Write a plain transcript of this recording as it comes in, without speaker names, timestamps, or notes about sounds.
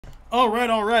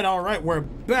Alright, we're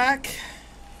back.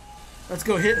 Let's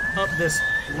go hit up this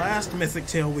last mythic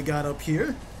tale we got up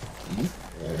here. We'll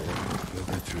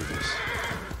get through this.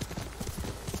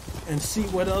 And see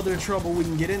what other trouble we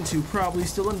can get into, probably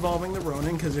still involving the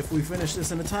Ronin, because if we finish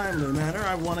this in a timely manner,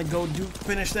 I want to go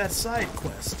finish that side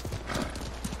quest.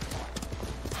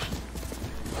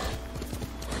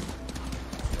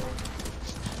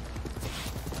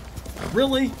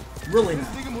 Really? Really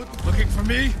not. Looking for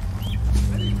me?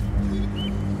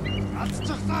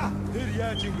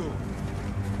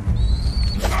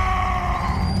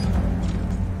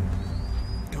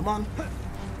 Come on.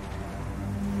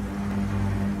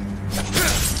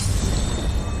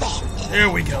 There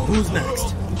we go. Who's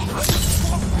next?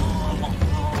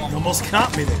 You almost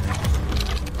caught me there.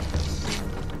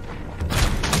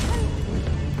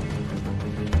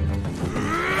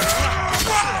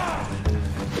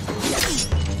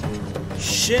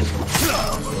 Shit.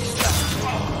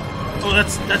 Oh,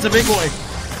 that's a big boy.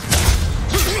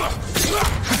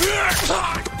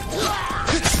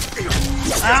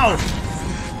 Ow!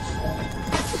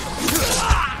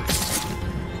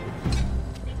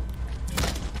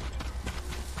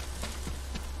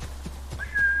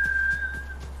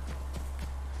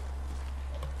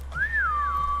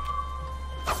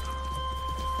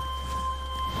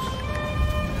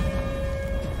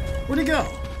 Where'd he go?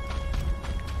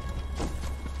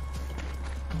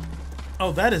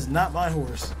 Oh, that is not my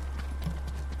horse.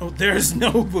 Oh, there's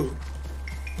Nobu.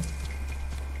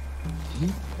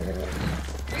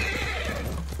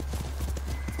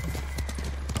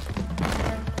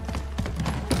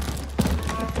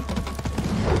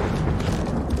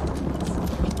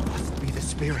 Must be the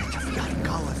spirit of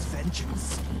Yarikawa's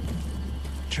vengeance.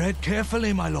 Tread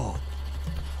carefully, my lord.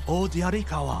 Old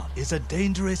Yarikawa is a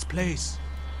dangerous place.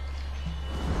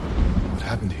 What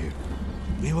happened here?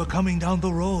 We were coming down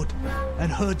the road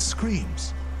and heard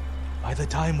screams. By the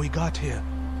time we got here,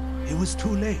 it was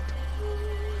too late.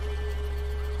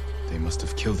 They must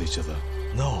have killed each other.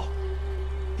 No,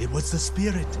 it was the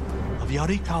spirit of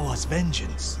Yarikawa's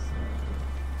vengeance.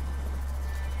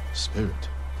 Spirit?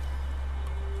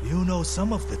 You know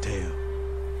some of the tale,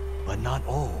 but not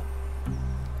all.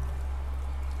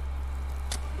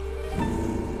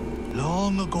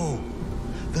 Long ago,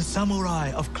 the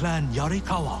samurai of Clan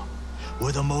Yarikawa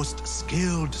were the most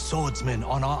skilled swordsmen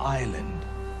on our island.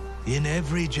 In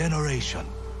every generation,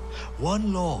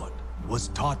 one lord was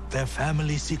taught their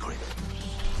family secret,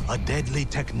 a deadly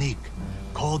technique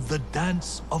called the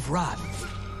Dance of Wrath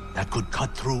that could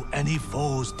cut through any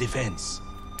foe's defense.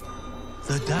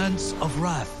 The Dance of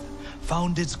Wrath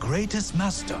found its greatest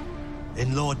master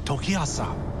in Lord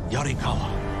Tokiyasa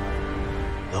Yarikawa.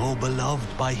 Though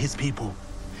beloved by his people,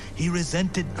 he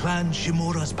resented Clan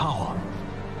Shimura's power.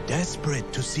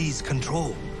 Desperate to seize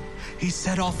control, he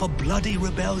set off a bloody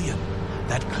rebellion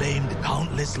that claimed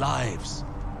countless lives.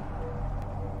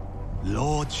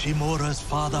 Lord Shimura's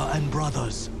father and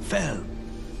brothers fell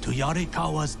to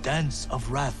Yarikawa's Dance of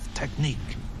Wrath technique.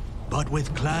 But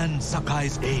with Clan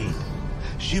Sakai's aid,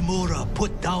 Shimura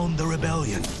put down the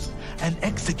rebellion and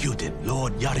executed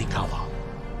Lord Yarikawa.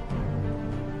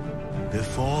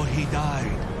 Before he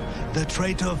died, the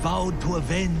traitor vowed to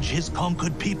avenge his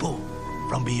conquered people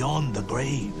from beyond the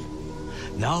grave.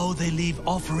 Now they leave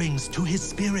offerings to his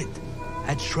spirit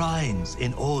at shrines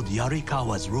in old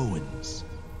Yarikawa's ruins.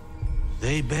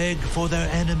 They beg for their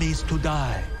enemies to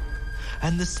die,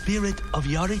 and the spirit of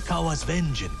Yarikawa's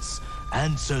vengeance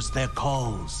answers their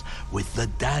calls with the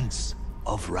Dance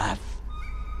of Wrath.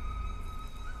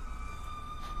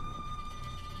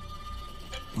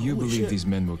 You believe these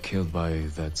men were killed by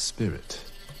that spirit?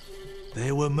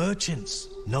 They were merchants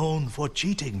known for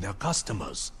cheating their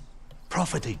customers,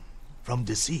 profiting from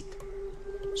deceit.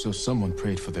 So someone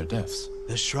prayed for their deaths?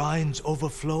 The shrines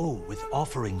overflow with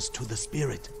offerings to the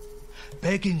spirit,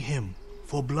 begging him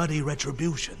for bloody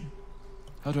retribution.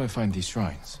 How do I find these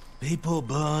shrines? People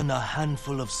burn a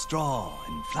handful of straw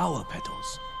and flower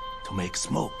petals to make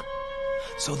smoke,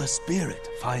 so the spirit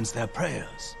finds their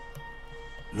prayers.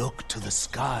 Look to the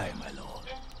sky, my lord.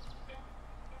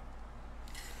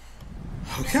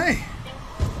 Okay.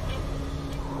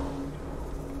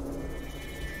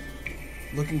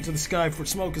 Looking to the sky for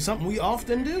smoke is something we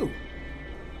often do.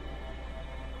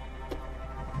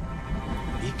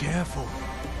 Be careful.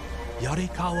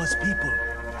 Yarikawa's people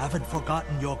haven't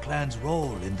forgotten your clan's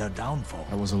role in their downfall.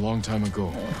 That was a long time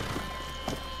ago.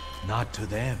 Not to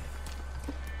them.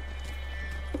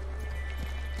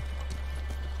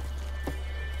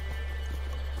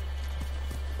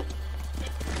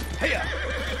 Hey!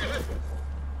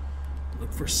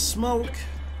 Look for smoke.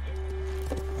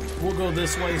 We'll go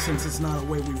this way since it's not a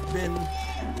way we've been.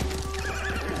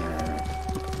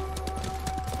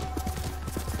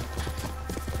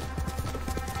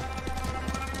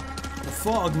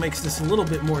 fog makes this a little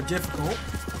bit more difficult,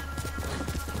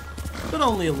 but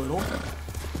only a little.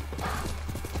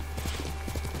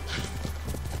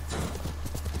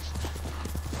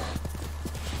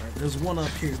 Alright, there's one up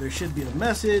here. There should be a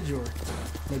message or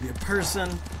maybe a person.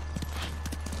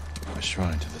 A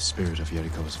shrine to the spirit of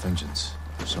Yarikawa's vengeance.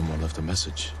 Someone left a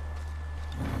message.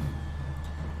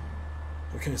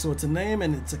 Okay, so it's a name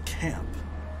and it's a camp.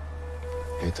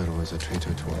 Heitaro is a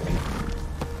traitor to our people.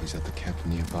 He's at the camp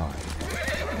nearby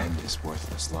to end his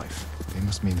worthless life. They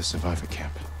must mean the survivor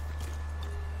camp.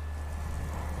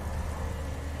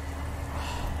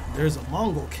 There's a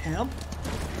Mongol camp.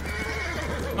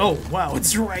 Oh, wow,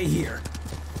 it's right here.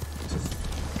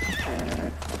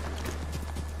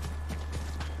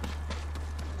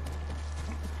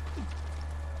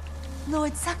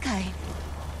 Lord Sakai,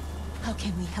 how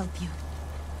can we help you?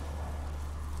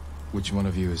 Which one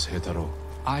of you is Heitaro?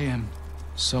 I am.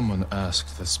 Someone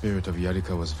asked the spirit of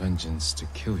Yarikawa's vengeance to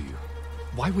kill you.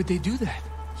 Why would they do that?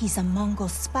 He's a Mongol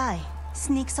spy.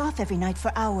 Sneaks off every night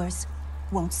for hours.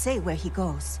 Won't say where he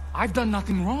goes. I've done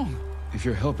nothing wrong. If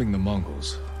you're helping the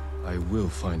Mongols, I will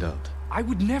find out. I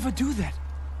would never do that.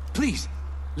 Please,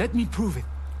 let me prove it.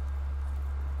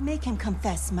 Make him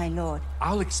confess, my lord.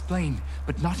 I'll explain,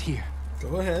 but not here.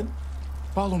 Go ahead.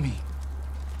 Follow me.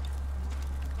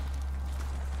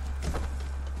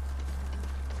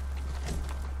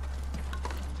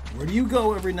 Where do you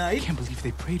go every I night? can't believe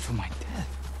they prayed for my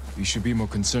death. You should be more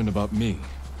concerned about me.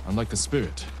 Unlike the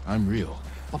spirit, I'm real.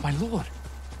 But my lord,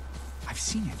 I've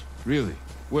seen it. Really?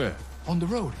 Where? On the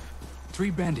road.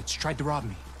 3 bandits tried to rob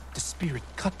me. The spirit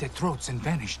cut their throats and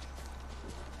vanished.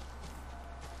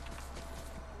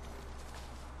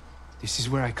 This is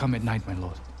where I come at night, my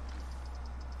lord.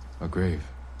 A grave.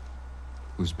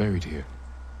 Who's buried here?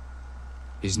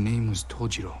 His name was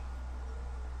Tojiro.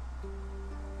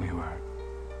 We were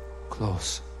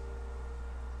close.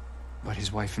 But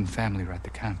his wife and family are at the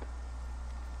camp.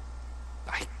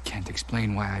 I can't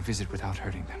explain why I visit without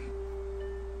hurting them.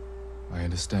 I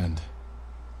understand.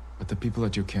 But the people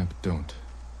at your camp don't,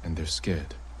 and they're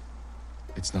scared.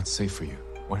 It's not safe for you.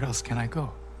 Where else can I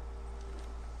go?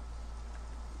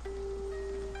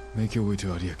 Make your way to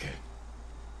Ariake.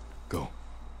 Go,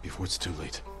 before it's too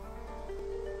late.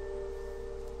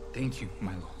 Thank you,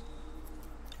 my lord.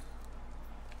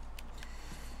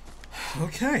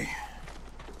 Okay.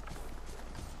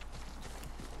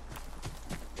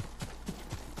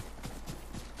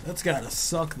 That's gotta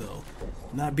suck, though.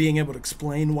 Not being able to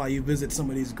explain why you visit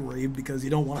somebody's grave because you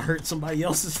don't want to hurt somebody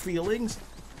else's feelings.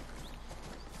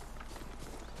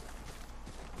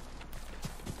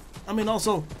 I mean,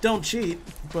 also, don't cheat,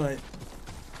 but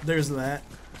there's that.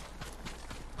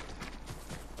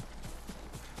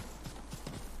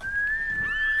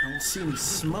 I don't see any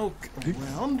smoke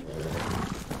around.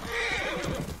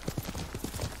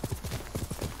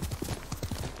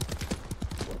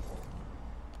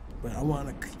 But I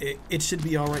want to... It should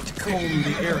be alright to comb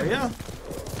the area.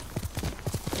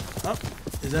 Oh,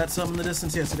 is that something in the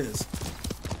distance? Yes, it is.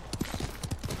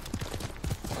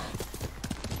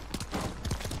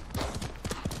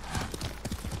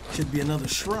 Should be another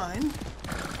shrine.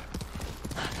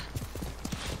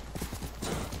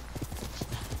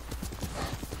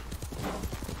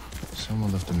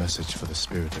 Someone left a message for the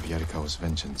spirit of Yarikawa's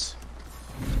vengeance.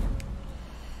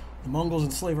 The Mongols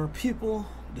enslave our people.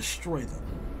 Destroy them.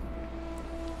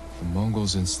 The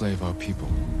Mongols enslave our people.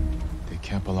 They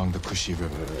camp along the Kushi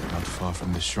River, not far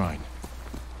from this shrine.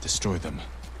 Destroy them.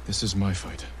 This is my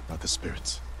fight, not the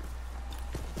spirits.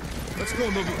 Let's go,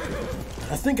 Nobu.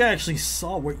 I think I actually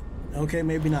saw where... Okay,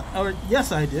 maybe not. Or,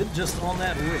 yes, I did, just on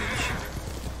that ridge.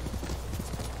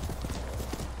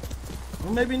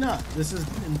 Or maybe not. This is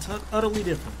utterly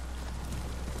different.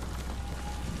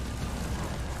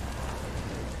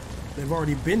 They've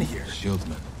already been here.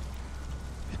 Shieldmen.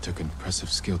 It took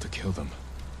impressive skill to kill them.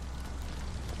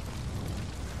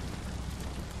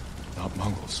 Not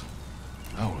Mongols.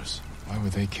 Ours. Why were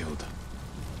they killed?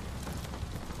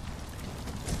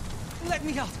 Let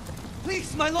me out!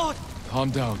 Please, my lord!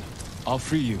 Calm down. I'll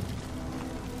free you.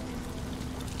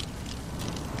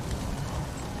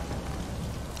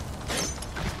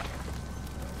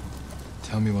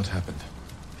 Tell me what happened.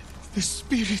 The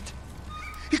spirit!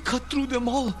 He cut through them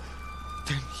all!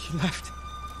 Then he left.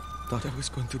 Thought I was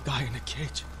going to die in a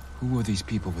cage. Who were these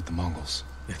people with the Mongols?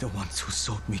 They're the ones who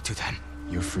sold me to them.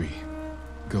 You're free.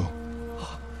 Go.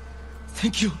 Oh,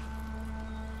 thank you!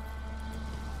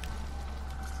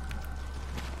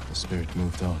 The spirit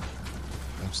moved on.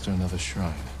 Perhaps to another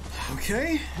shrine.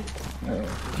 Okay.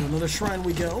 To another shrine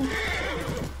we go.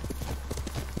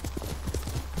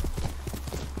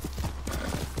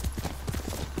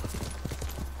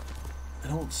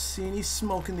 Don't see any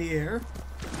smoke in the air.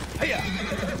 Hiya!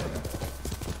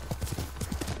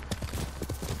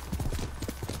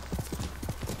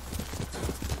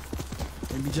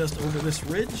 Maybe just over this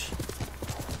ridge.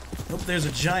 Nope, there's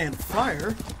a giant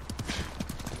fire.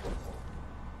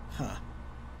 Huh.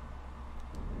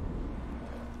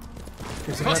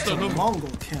 Okay, so that's a Mongol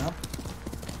camp.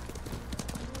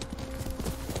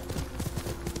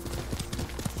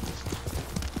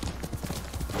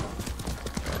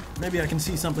 Maybe I can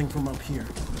see something from up here.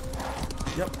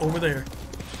 Yep, over there.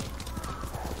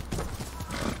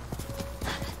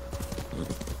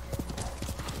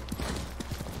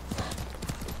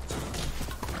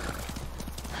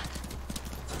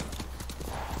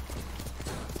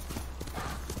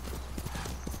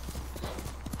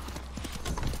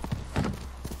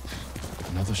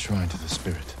 Another shrine to the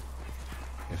spirit.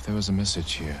 If there was a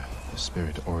message here, the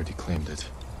spirit already claimed it.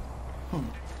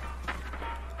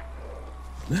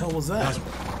 The hell was that?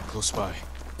 Close by.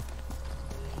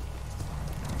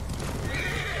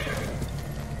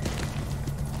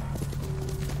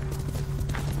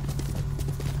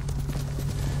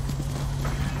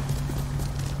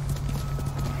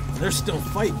 They're still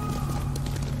fighting.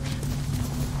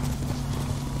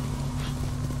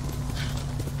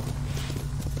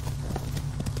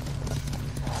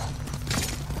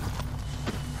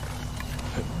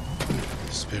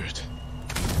 Spirit.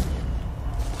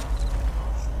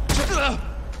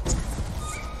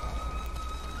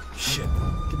 Shit.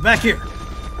 Get back here.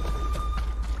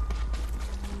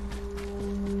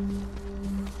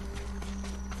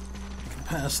 I can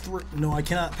pass through. No, I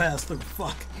cannot pass through.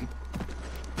 Fuck.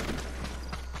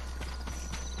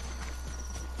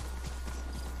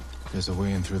 There's a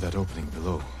way in through that opening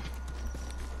below.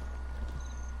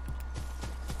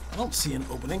 I don't see an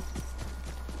opening.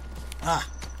 Ah.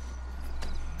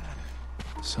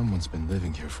 Someone's been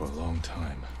living here for a long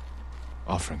time.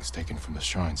 Offerings taken from the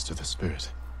shrines to the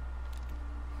spirit.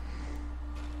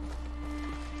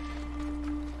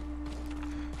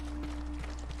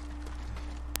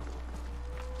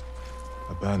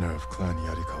 A banner of Clan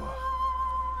Yarikawa.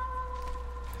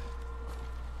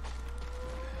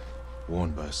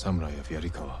 Worn by a samurai of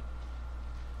Yarikawa.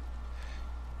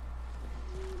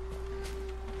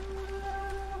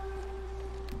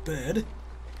 Bed.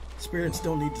 Spirits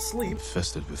don't need to sleep.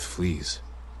 Infested with fleas.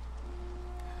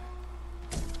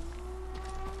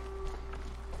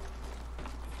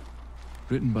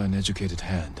 Written by an educated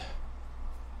hand.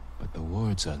 But the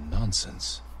words are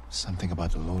nonsense. Something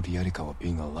about the Lord Yarikawa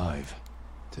being alive.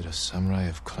 Did a samurai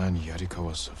of Clan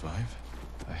Yarikawa survive?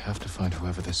 I have to find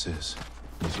whoever this is.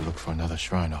 Need to look for another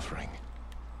shrine offering.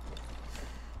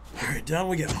 Alright, down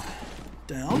we go.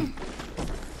 Down.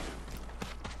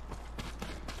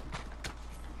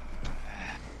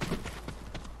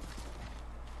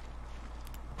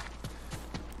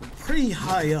 We're pretty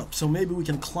high up, so maybe we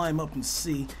can climb up and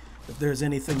see if there's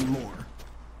anything more.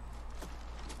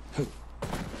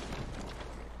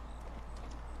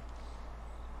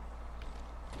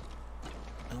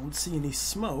 I don't see any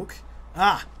smoke.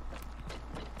 Ah!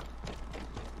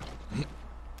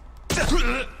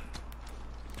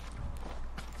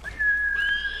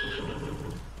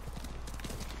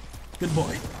 Good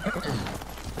boy.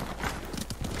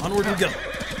 Onward we go.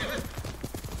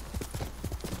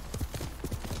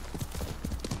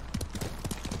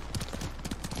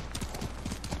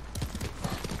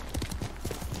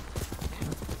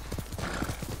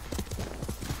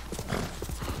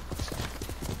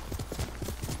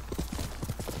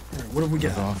 What have we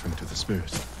got? Another offering to the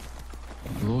spirit.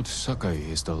 Lord Sakai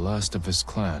is the last of his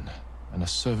clan, and a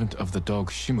servant of the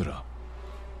dog Shimura.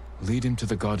 Lead him to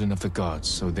the Garden of the Gods,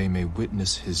 so they may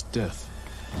witness his death.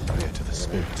 Pray to the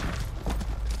spirit.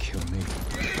 To kill me,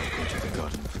 go to the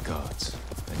Garden of the Gods,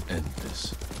 and end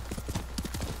this.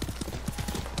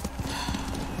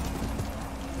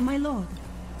 My lord.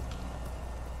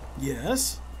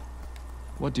 Yes?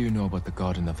 What do you know about the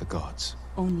Garden of the Gods?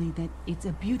 Only that it's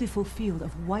a beautiful field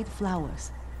of white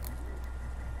flowers.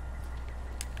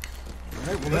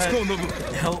 Alright, well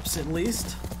that helps at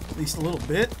least a little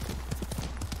bit.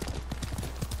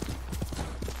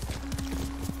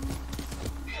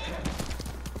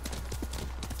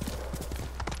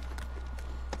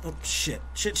 Oh, shit.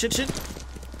 Shit.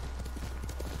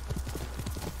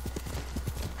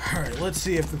 Alright, let's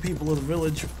see if the people of the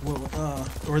village will,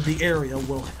 or the area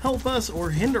will help us or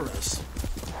hinder us.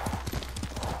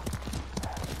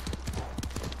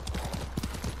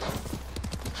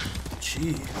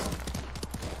 Jeez.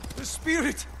 The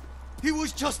spirit! He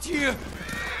was just here!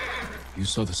 You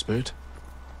saw the spirit?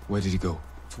 Where did he go?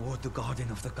 Toward the Garden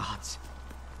of the Gods.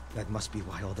 That must be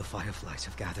why all the fireflies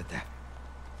have gathered there.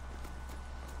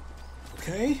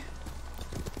 Okay.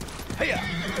 Hiya!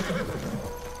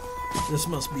 This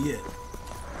must be it.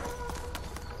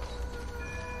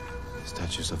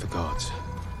 Statues of the gods.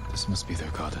 This must be their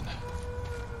garden.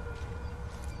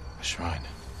 A shrine.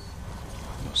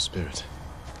 No spirit.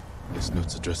 This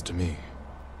note's addressed to me.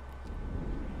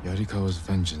 Yarikawa's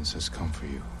vengeance has come for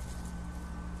you.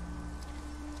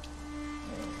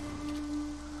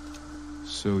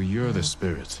 So you're the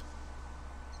spirit.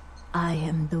 I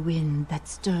am the wind that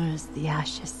stirs the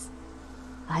ashes.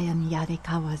 I am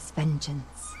Yarikawa's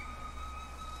vengeance.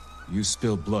 You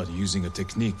spilled blood using a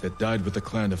technique that died with a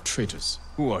clan of traitors.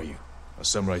 Who are you? A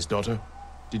samurai's daughter?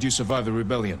 Did you survive the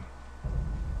rebellion?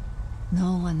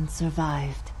 No one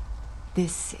survived.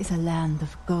 This is a land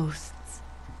of ghosts.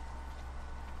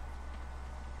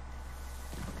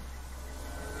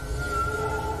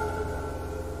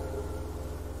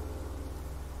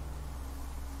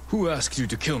 Who asked you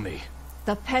to kill me?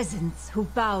 The peasants who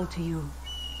bow to you.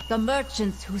 The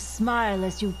merchants who smile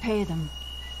as you pay them.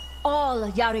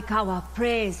 All Yarikawa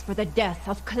prays for the death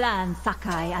of Clan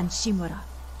Sakai and Shimura.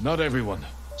 Not everyone.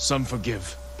 Some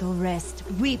forgive. The rest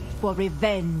weep for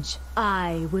revenge.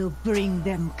 I will bring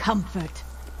them comfort.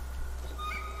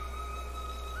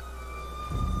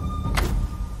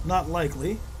 Not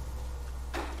likely.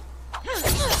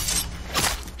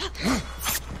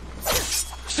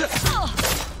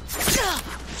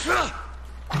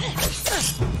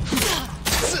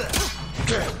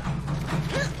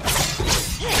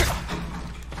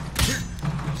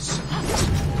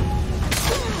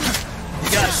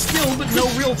 You got skill, but no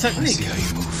real technique. See how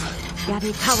you move.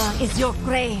 Yarikawa is your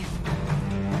grave.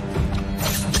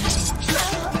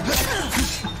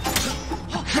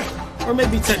 Or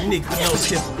maybe technique, but no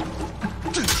skill.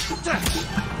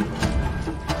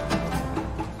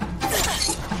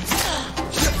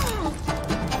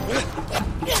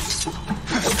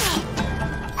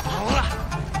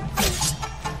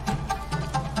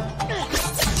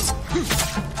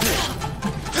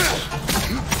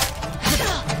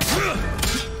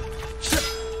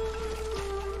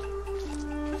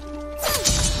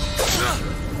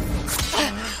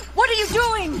 What are you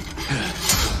doing?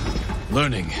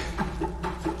 Learning.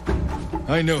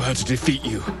 I know how to defeat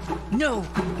you. No,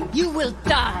 you will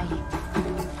die.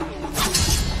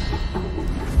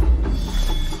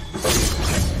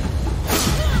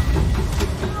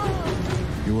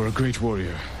 You are a great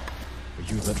warrior, but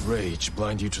you let rage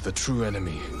blind you to the true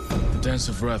enemy. The Dance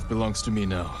of Wrath belongs to me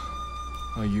now.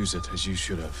 I'll use it as you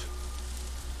should have.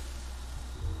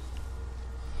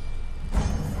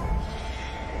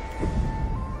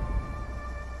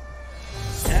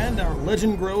 And our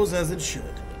legend grows as it should.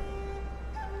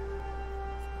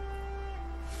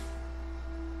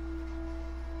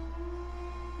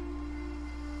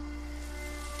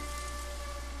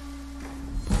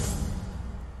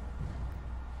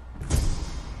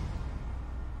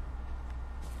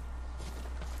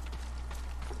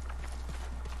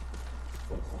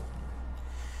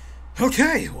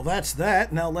 Okay, well that's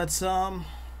that. Now let's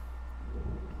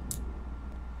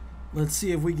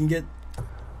see if we can get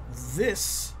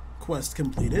this quest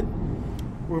completed.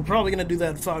 We're probably gonna do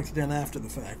that fox den after the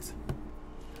fact.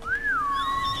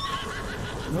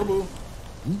 Nobu.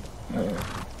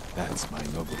 That's my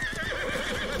Nobu.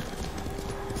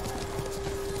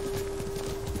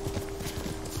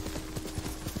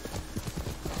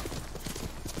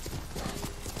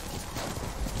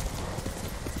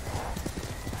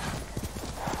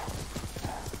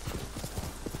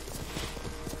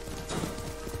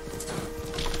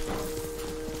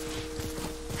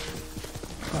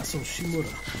 So Shimura.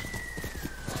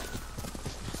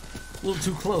 A little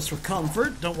too close for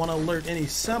comfort. Don't want to alert any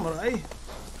samurai.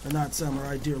 Or not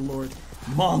samurai, dear lord.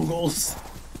 Mongols.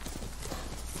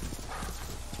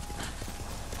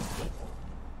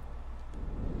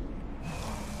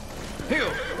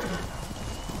 Heal!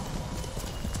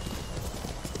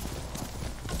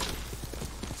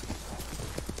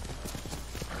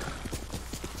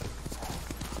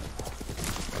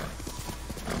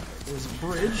 There's a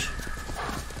bridge.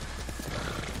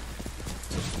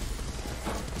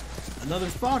 Another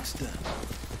fox den.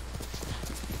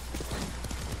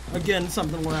 Again,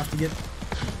 something we'll have to get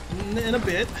in a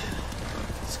bit.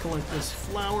 Let's collect this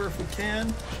flower if we can.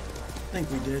 I think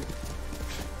we did.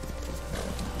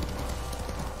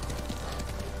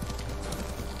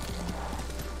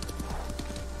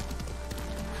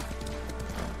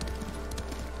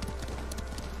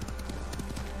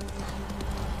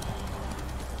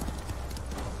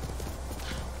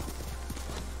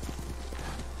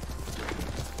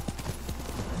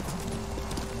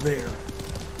 There.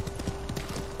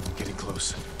 Getting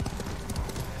close.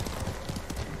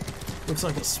 Looks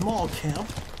like a small camp.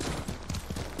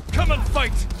 Come and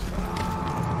fight!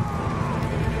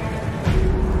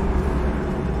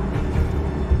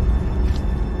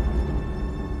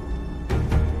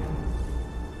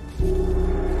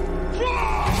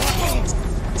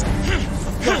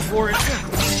 Go for it.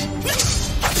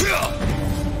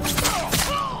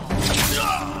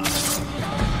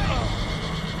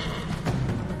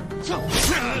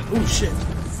 Oh shit.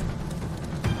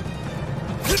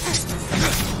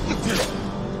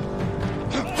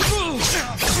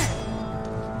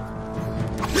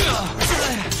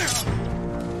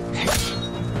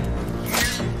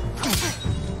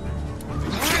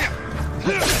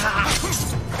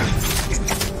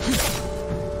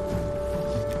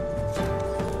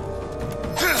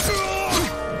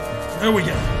 There we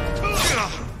go.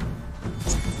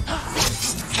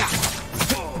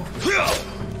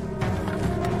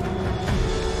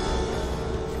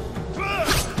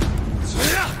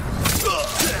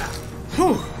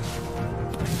 Whew.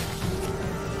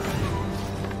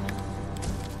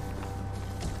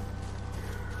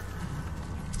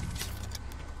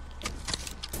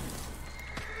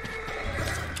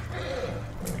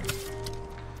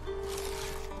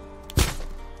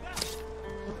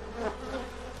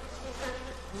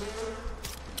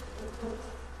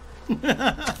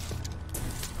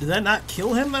 Did that not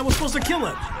kill him? That was supposed to kill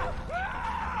him.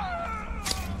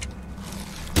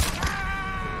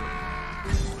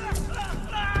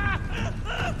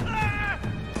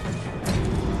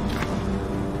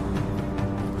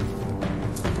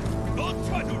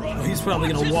 Well, he's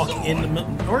probably gonna walk in the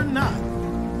middle, or not.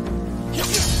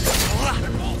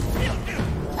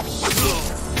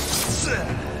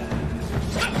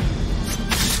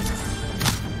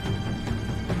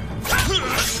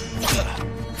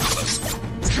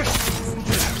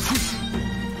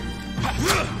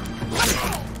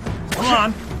 Come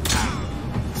on.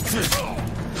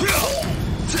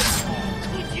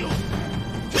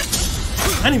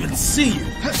 I didn't even see you.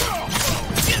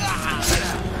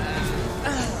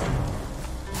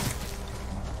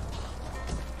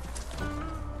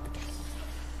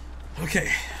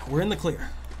 Okay, we're in the clear.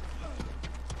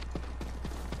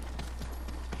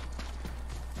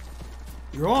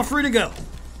 You're all free to go.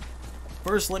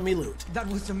 First, let me loot. That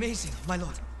was amazing, my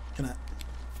lord. Can I?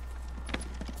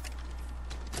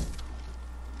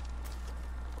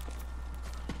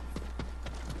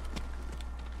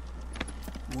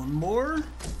 One more.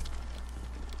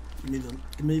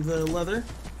 Give me the leather.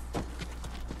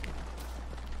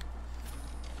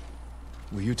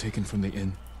 Were you taken from the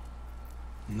inn?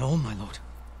 No, my lord.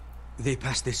 They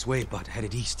passed this way, but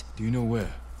headed east. Do you know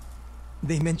where?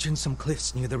 They mentioned some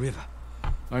cliffs near the river.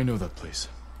 I know that place.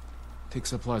 Take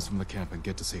supplies from the camp and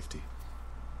get to safety.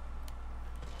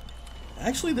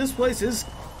 Actually, this place is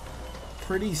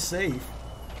pretty safe.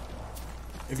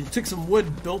 If you took some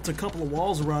wood, built a couple of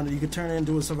walls around it, you could turn it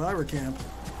into a survivor camp.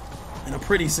 And a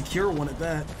pretty secure one at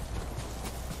that.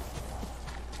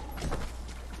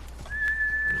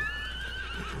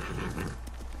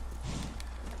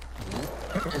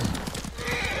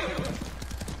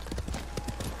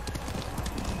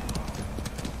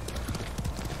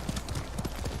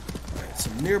 Alright,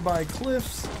 some nearby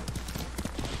cliffs.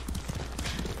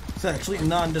 It's actually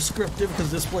non-descriptive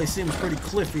because this place seems pretty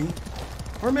cliffy.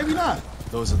 Or maybe not.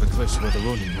 Those are the cliffs where the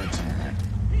Ronin went.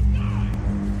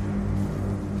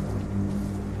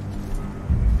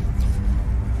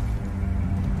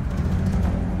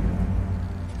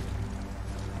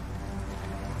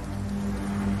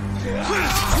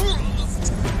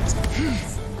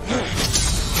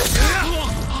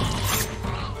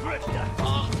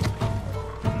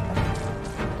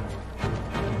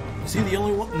 Is he the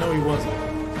only one? No, he wasn't.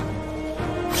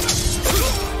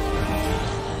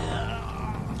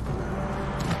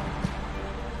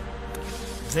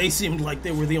 They seemed like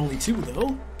they were the only two,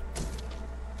 though.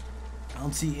 I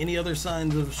don't see any other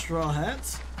signs of straw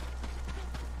hats.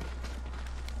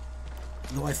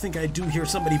 Though I think I do hear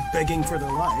somebody begging for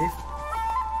their life.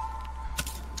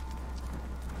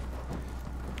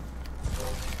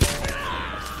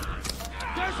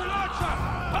 There's an archer!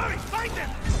 Hurry, find him!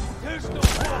 There's no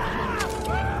hope!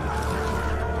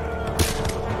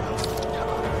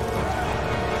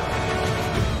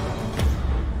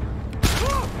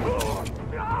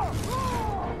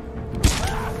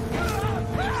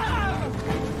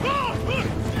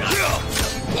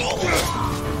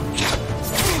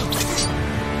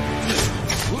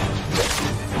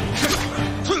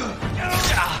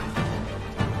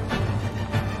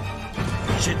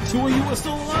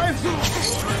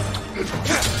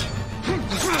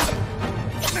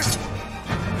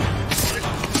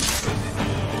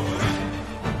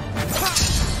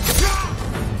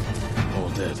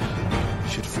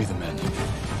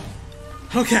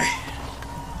 Okay.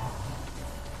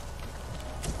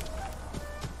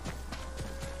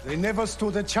 They never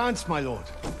stood a chance, my lord.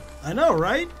 I know,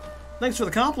 right? Thanks for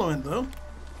the compliment, though.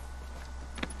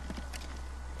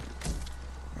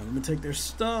 Alright, let me take their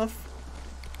stuff.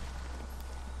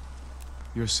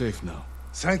 You're safe now.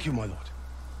 Thank you, my lord.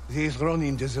 These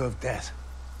Ronin deserve death.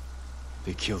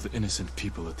 They killed innocent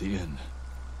people at the inn.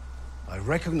 I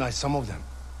recognize some of them.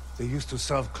 They used to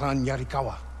serve Clan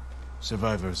Yarikawa.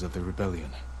 Survivors of the rebellion,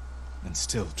 and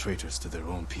still traitors to their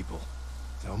own people.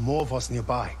 There are more of us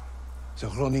nearby. The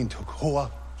Ronin took Hoa,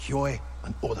 Hyoe,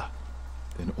 and Oda.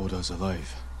 Then Oda's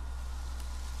alive.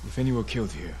 If any were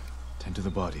killed here, tend to the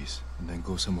bodies, and then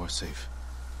go somewhere safe.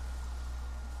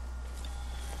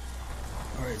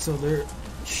 Alright, so there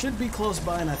should be close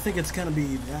by, and I think it's gonna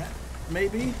be that,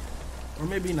 maybe? Or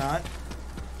maybe not.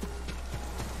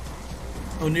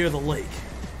 Oh, near the lake.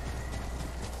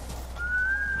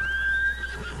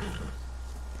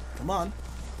 Come on.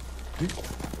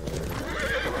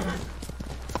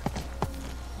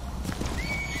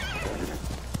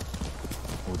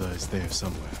 Oda is there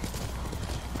somewhere.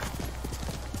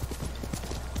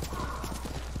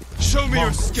 Show me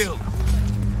your skill!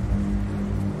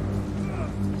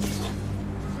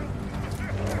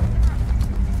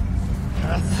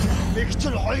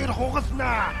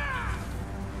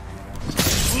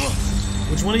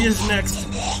 Which one is next?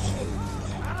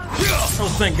 Oh,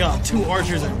 thank God. 2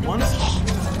 archers at once?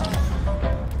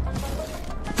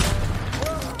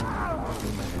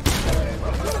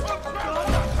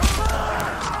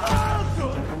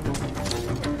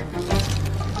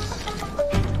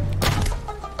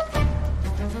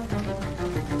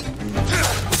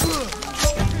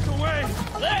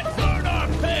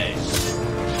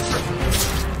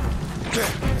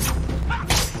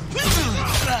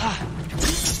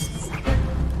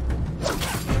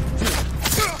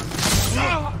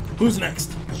 Who's next?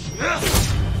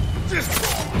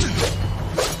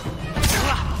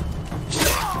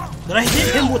 Did I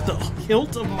hit him with the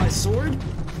hilt of my sword?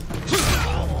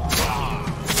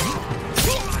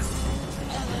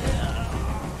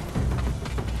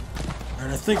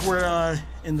 Alright, I think we're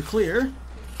in the clear.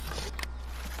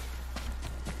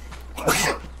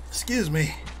 Excuse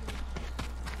me.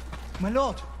 My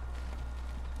lord!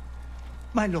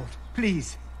 My lord,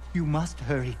 please. You must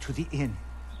hurry to the inn.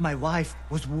 My wife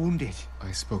was wounded.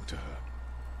 I spoke to her.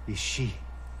 Is she?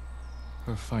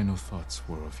 Her final thoughts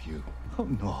were of you. Oh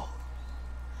no.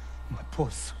 My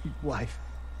poor sweet wife.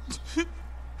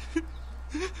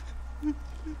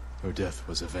 Her death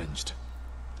was avenged.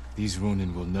 These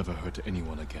Ronin will never hurt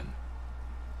anyone again.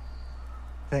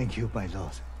 Thank you, my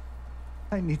lord.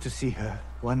 I need to see her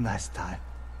one last time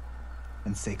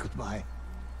and say goodbye.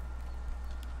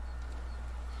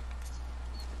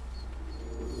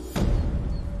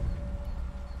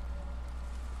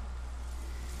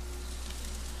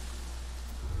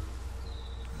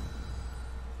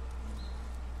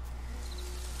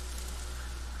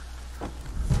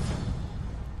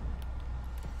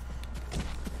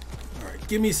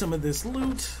 Give me some of this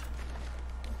loot.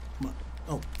 Come on.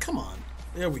 Oh, come on.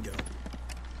 There we go.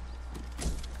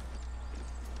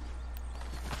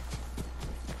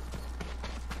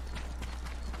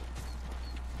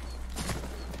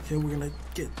 Okay, we're gonna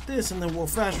get this, and then we'll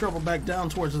fast travel back down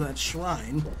towards that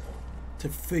shrine to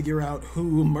figure out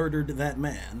who murdered that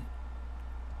man.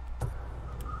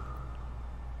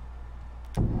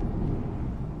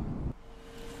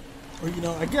 Or, you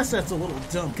know, I guess that's a little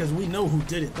dumb, because we know who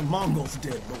did it. The Mongols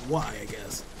did, but why, I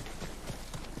guess?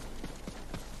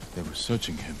 They were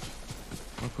searching him.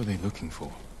 What were they looking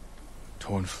for?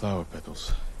 Torn flower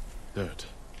petals. Dirt.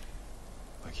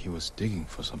 Like he was digging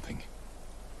for something.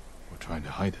 Or trying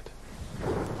to hide it.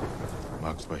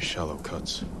 Marked by shallow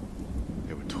cuts.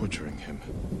 They were torturing him.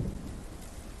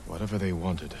 Whatever they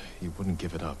wanted, he wouldn't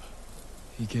give it up.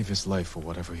 He gave his life for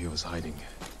whatever he was hiding.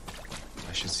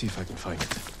 I should see if I can find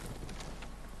it.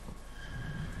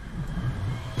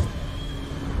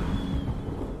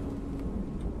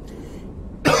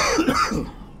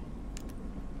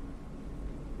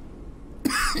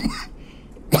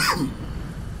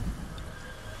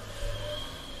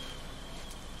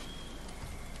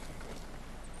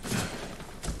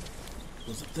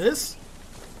 Was it this?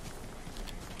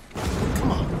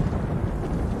 Come on.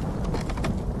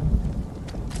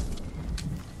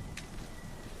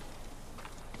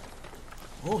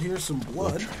 Oh, here's some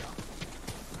blood.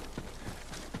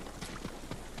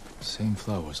 Same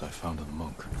flowers I found in the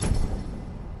monk.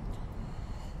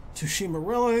 Tsushima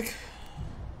relic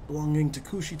belonging to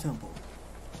Kushi Temple.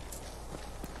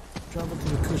 Travel to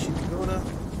the Kushi Pagoda.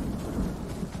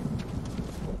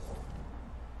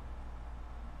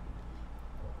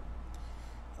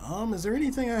 Is there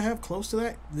anything I have close to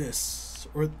that? This.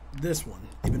 Or this one.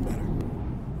 Even better.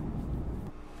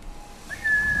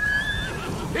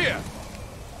 Here!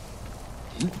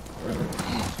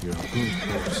 You're a good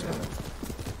person.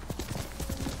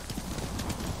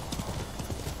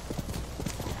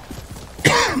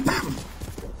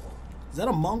 Is that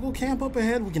a Mongol camp up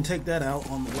ahead? We can take that out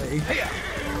on the way.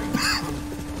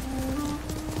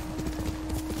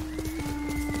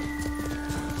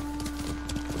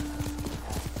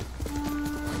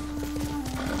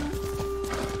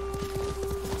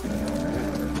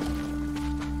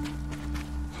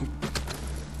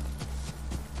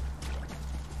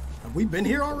 Have we been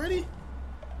here already?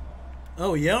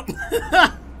 Oh, yep.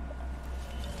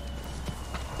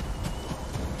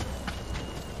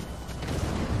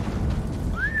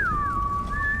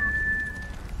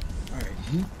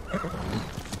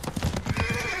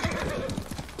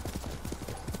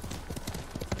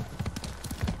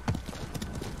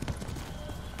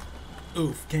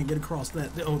 Oof, can't get across that.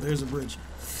 Oh, there's a bridge.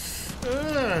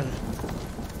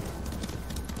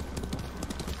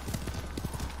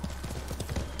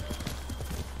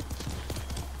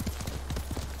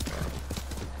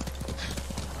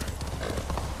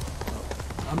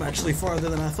 I'm actually farther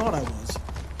than I thought I was.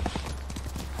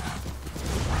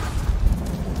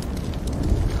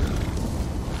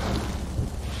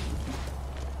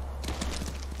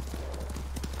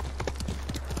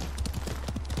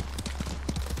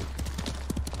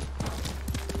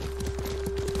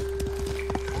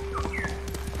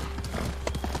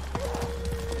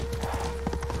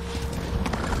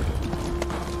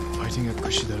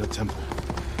 Temple.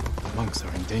 The monks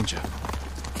are in danger.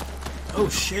 Oh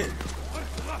shit.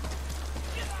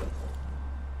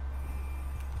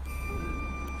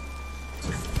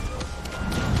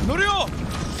 Norio!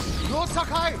 No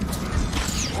Sakai!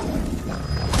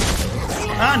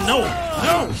 Ah, no!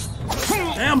 No!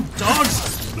 Damn dogs!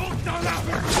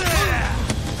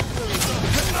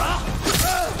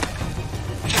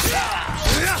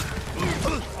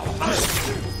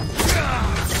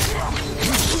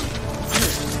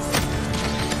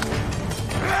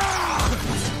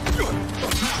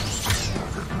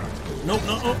 Nope,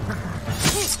 no, oh.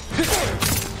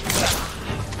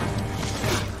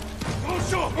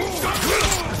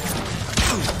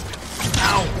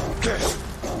 Ow!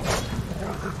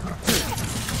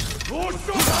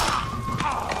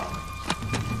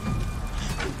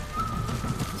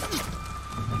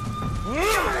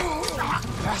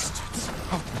 Bastards!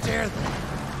 How dare they!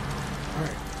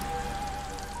 Alright.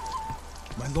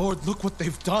 My lord, look what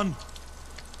they've done!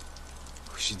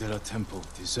 Kushidera Temple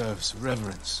deserves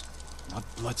reverence, not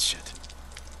bloodshed.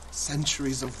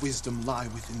 Centuries of wisdom lie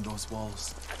within those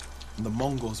walls, and the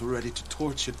Mongols were ready to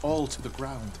torch it all to the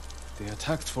ground. They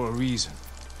attacked for a reason.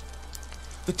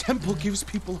 The temple gives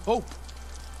people hope.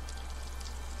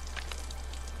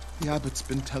 The abbot's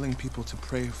been telling people to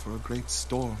pray for a great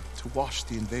storm to wash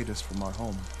the invaders from our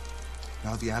home.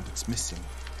 Now the abbot's missing,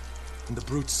 and the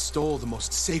brutes stole the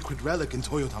most sacred relic in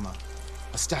Toyotama,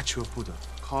 a statue of Buddha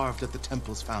carved at the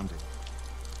temple's founding.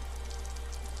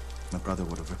 My brother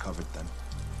would have recovered then.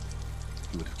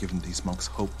 He would have given these monks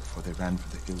hope before they ran for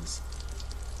the hills.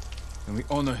 Then we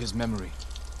honor his memory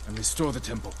and restore the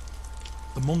temple.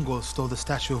 The Mongols stole the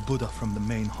statue of Buddha from the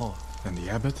main hall. And the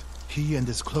abbot? He and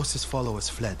his closest followers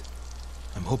fled.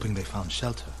 I'm hoping they found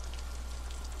shelter.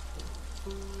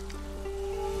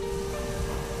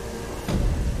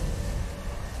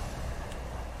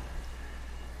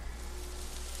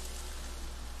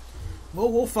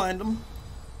 Well, we'll find them.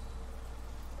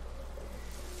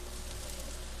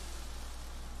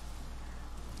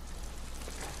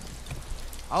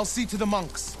 I'll see to the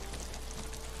monks.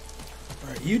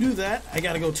 Alright, you do that. I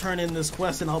gotta go turn in this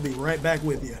quest and I'll be right back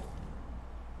with you.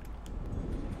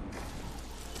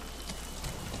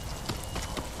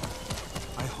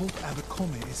 I hope Abbot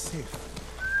Kome is safe.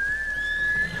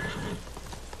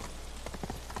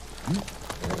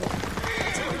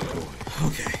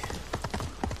 Okay.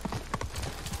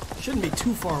 Shouldn't be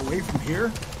too far away from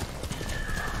here.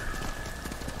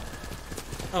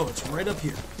 Oh, it's right up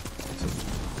here.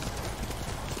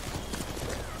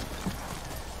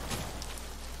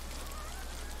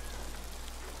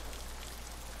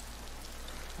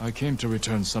 I came to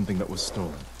return something that was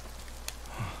stolen.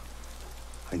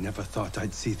 I never thought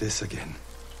I'd see this again.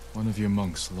 One of your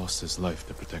monks lost his life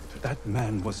to protect it. That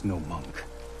man was no monk.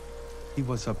 He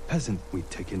was a peasant we'd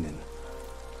taken in.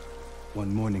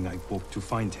 One morning I woke to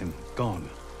find him gone,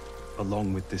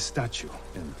 along with this statue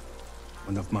and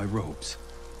one of my robes.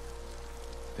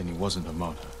 Then he wasn't a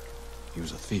martyr. He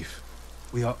was a thief.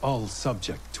 We are all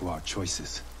subject to our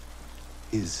choices.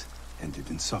 His ended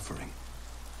in suffering.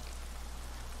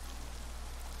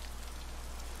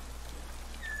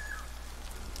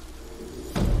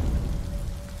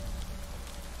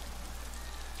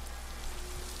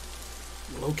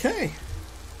 Okay.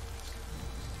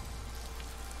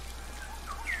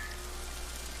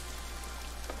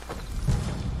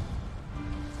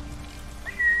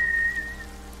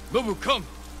 Nobu, come!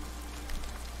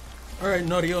 Alright,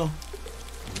 Norio.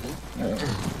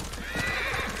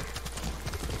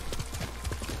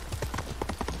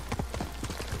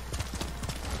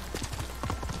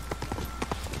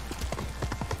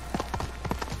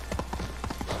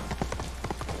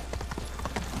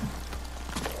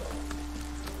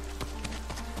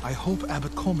 I hope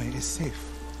Abbot Kome is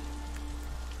safe.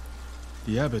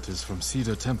 The abbot is from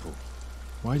Cedar Temple.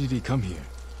 Why did he come here?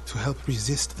 To help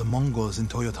resist the Mongols in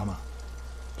Toyotama.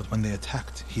 But when they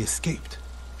attacked, he escaped.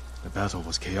 The battle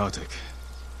was chaotic.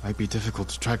 Might be difficult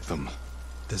to track them.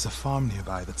 There's a farm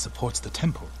nearby that supports the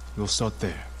temple. We'll start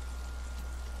there.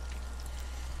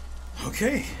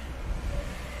 Okay.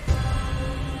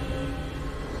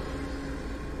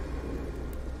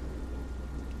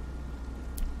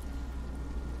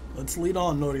 Let's lead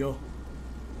on, Norio.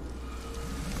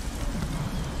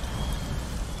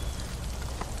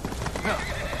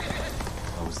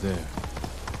 I was there.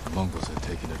 The Mongols had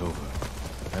taken it over.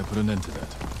 I put an end to that.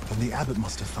 Then the abbot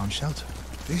must have found shelter.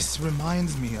 This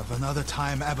reminds me of another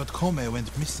time Abbot Kome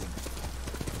went missing.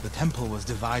 The temple was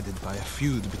divided by a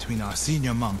feud between our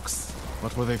senior monks.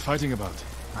 What were they fighting about?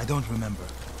 I don't remember,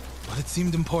 but it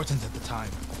seemed important at the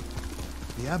time.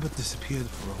 The abbot disappeared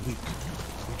for a week.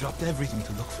 We dropped everything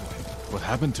to look for him. What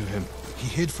happened to him? He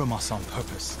hid from us on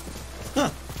purpose.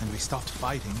 And we stopped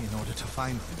fighting in order to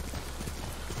find him.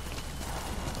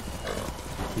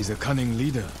 He's a cunning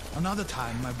leader. Another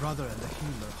time, my brother and the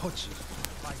healer, Hochi, were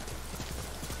fighting.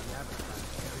 The abbot tried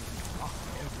to carry him off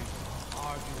everywhere,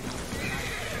 arguing with the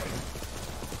knife.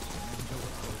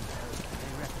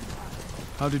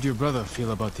 How did your brother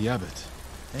feel about the abbot?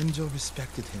 Enjo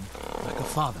respected him, like a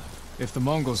father. If the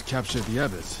Mongols captured the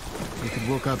abbot, it could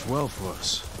work out well for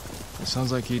us. It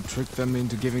sounds like he tricked them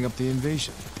into giving up the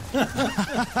invasion.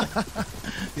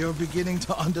 You're beginning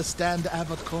to understand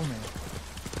Abbot Kome.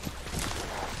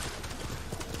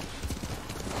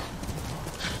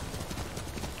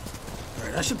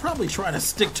 Alright, I should probably try to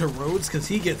stick to roads because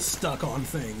he gets stuck on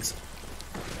things.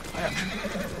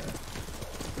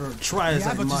 Or try as I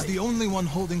The abbot might. is the only one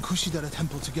holding Kushidera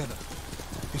Temple together.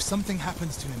 If something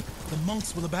happens to him, the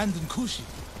monks will abandon Kushi.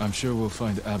 I'm sure we'll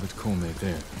find Abbot Kome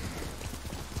there.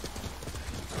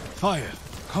 Fire!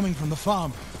 Coming from the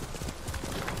farm.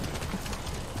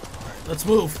 Alright, let's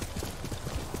move.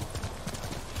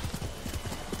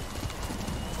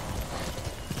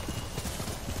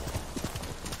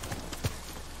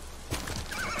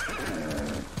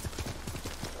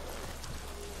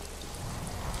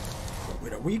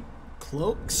 Wait, are we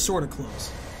close? Sort of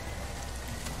close.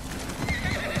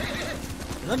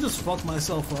 Did I just fuck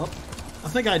myself up? I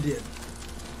think I did.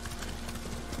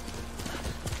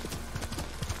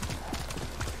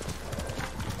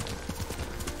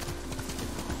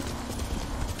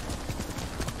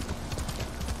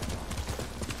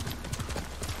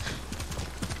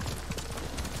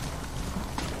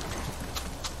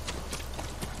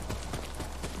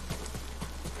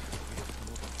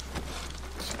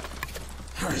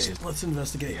 Alright, let's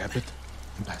investigate. The abbot?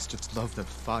 Bastards love that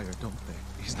fire, don't they?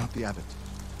 He's not the abbot.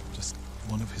 Just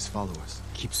one of his followers.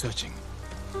 Keep searching.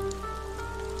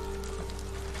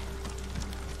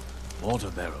 Water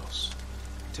barrels.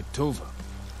 Tipped over.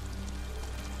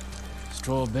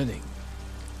 Straw bedding.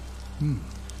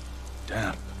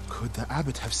 Damp. Could the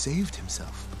abbot have saved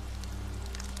himself?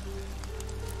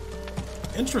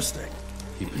 Interesting.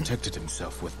 He protected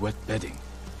himself with wet bedding.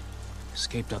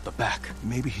 Escaped out the back.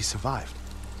 Maybe he survived.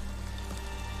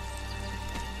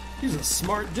 He's a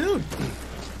smart dude.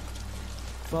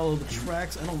 Follow the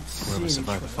tracks. I don't see Whoever any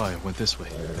survived the tracks. fire went this way.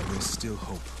 There is still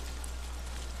hope.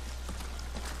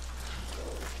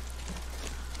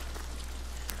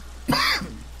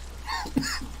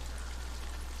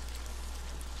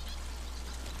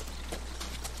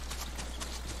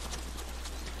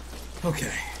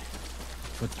 Okay.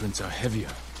 Footprints are heavier,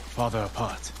 farther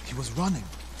apart. He was running.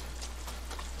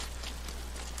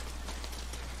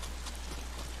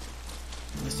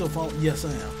 I still follow. Yes,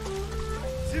 I am.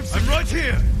 I'm right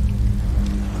here!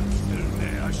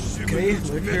 Okay,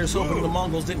 here's hoping the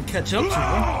Mongols didn't catch up to him.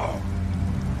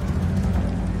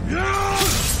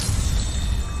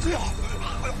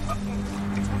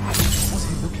 What's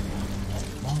he looking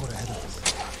at? Mongol ahead of us.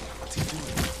 What's he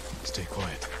doing? Stay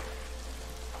quiet.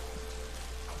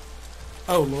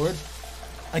 Oh, Lord.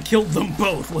 I killed them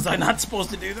both. Was I not supposed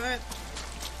to do that?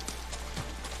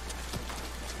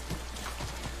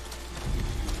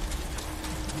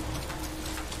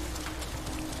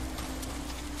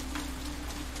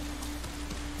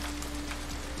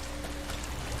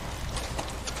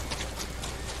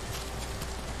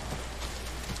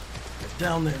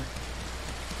 down there.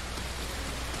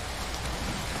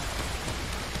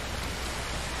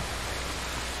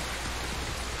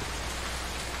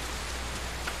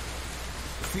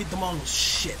 Defeat the Mongols.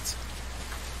 Shit.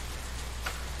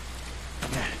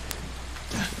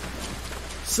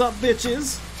 Sup,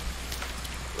 bitches?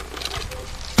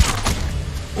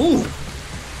 Ooh!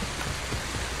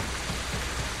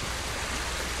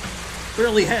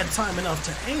 Barely had time enough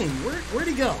to aim. Where'd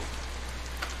he go?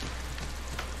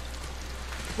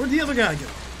 Where'd the other guy go?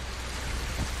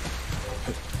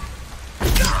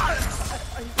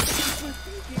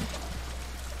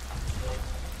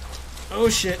 Oh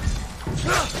shit.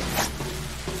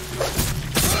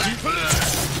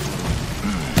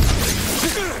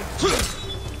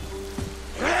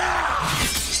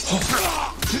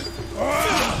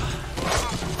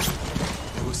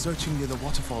 They were searching near the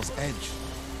waterfall's edge.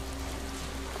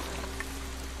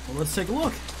 Well, let's take a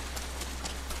look.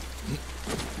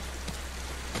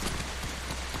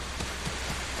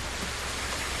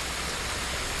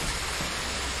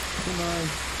 Come on.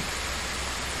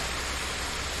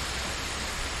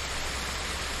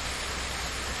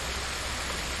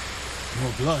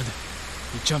 More blood.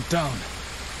 He jumped down.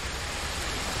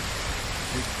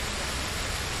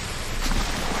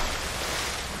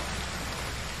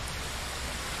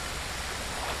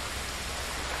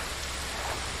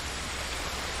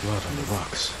 Blood on the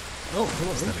rocks. Oh,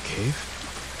 hello. Is that a cave?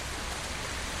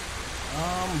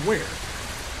 Where?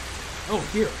 Oh,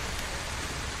 here.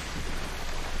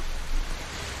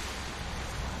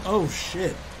 Oh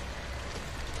shit.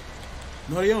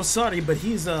 Norio, sorry, but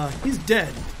he's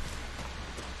dead.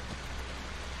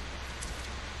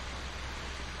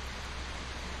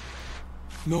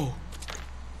 No.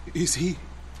 Is he?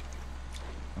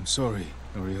 I'm sorry,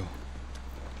 Norio.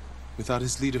 Without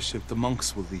his leadership, the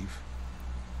monks will leave.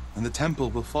 And the temple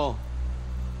will fall.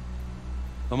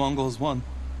 The Mongols won.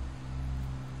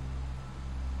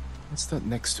 What's that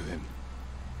next to him?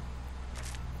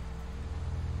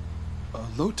 A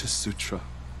Lotus Sutra.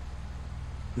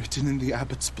 Written in the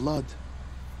abbot's blood.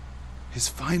 His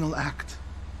final act.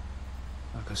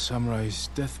 Like a samurai's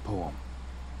death poem.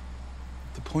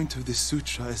 The point of this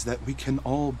sutra is that we can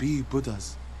all be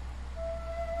Buddhas.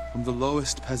 From the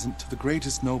lowest peasant to the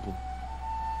greatest noble.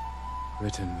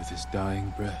 Written with his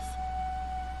dying breath.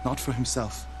 Not for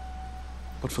himself,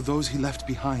 but for those he left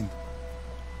behind.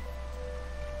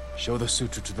 Show the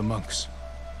sutra to the monks.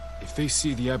 If they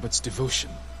see the abbot's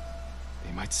devotion,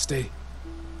 they might stay.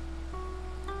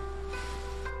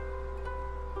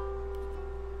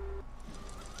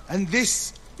 And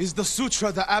this is the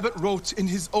sutra the abbot wrote in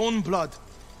his own blood.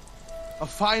 A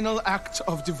final act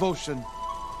of devotion.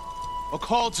 A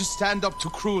call to stand up to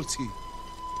cruelty.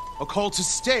 A call to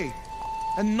stay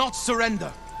and not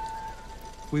surrender.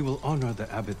 We will honor the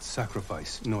abbot's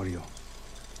sacrifice, Norio.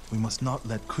 We must not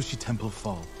let Kushi Temple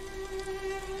fall.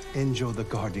 Enjo the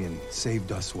Guardian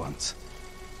saved us once.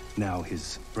 Now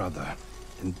his brother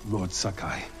and Lord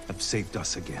Sakai have saved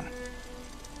us again.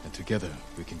 And together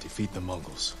we can defeat the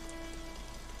Mongols.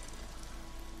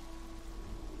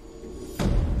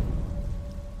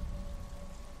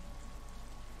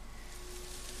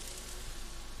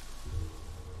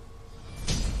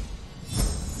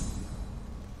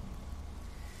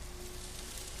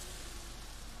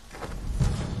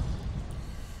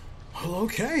 Well,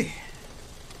 okay.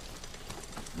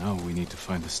 Now we need to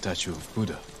find the statue of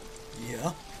Buddha.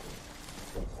 Yeah.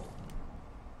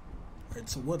 Alright,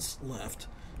 so what's left?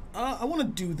 I want to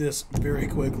do this very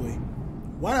quickly.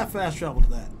 Why did I fast travel to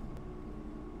that?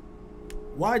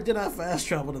 Why did I fast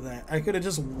travel to that? I could have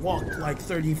just walked like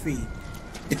 30 feet.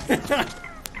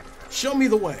 Show me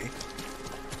the way.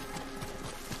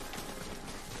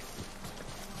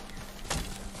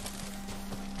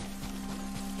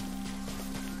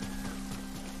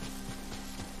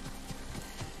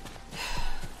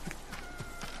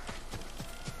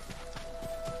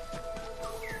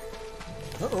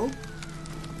 Uh-oh.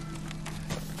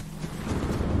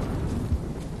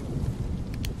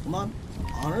 Come on.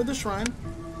 Honor the shrine.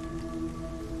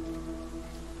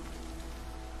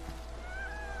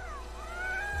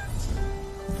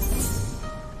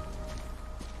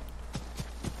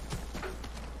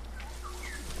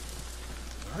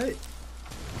 Alright.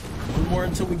 One more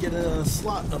until we get a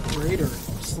slot upgrade or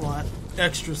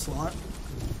extra slot.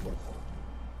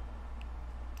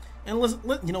 And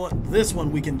you know what? This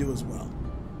one we can do as well.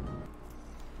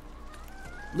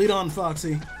 Lead on,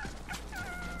 Foxy.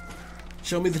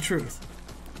 Show me the truth.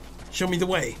 Show me the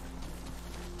way.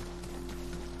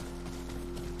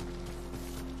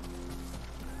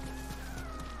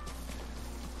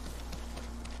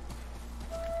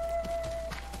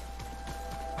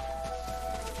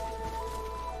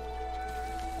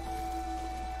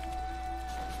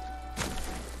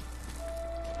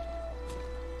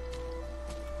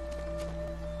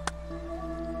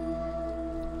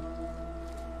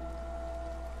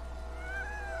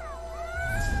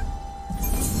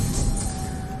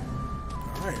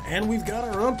 And we've got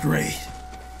our upgrade.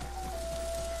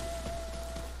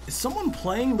 Is someone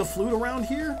playing the flute around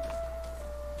here?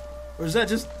 Or is that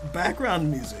just background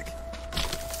music?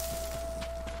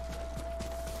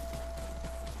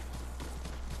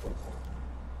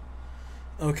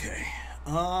 Okay.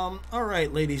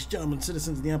 Alright, ladies, gentlemen,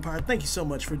 citizens of the Empire, thank you so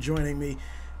much for joining me.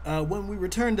 When we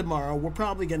return tomorrow, we're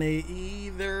probably gonna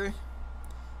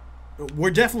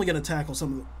we're definitely gonna tackle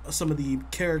some of the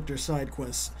character side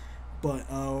quests, but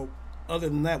other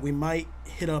than that, we might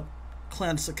hit up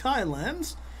Clan Sakai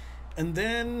lands, and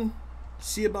then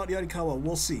see about Yarikawa.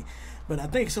 We'll see. But I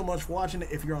thank you so much for watching.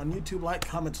 If you're on YouTube, like,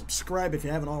 comment, subscribe if you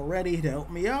haven't already to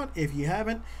help me out. If you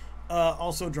haven't,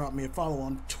 also drop me a follow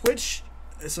on Twitch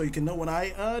so you can know when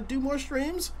I do more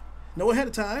streams. Know ahead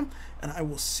of time. And I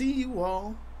will see you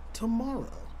all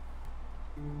tomorrow.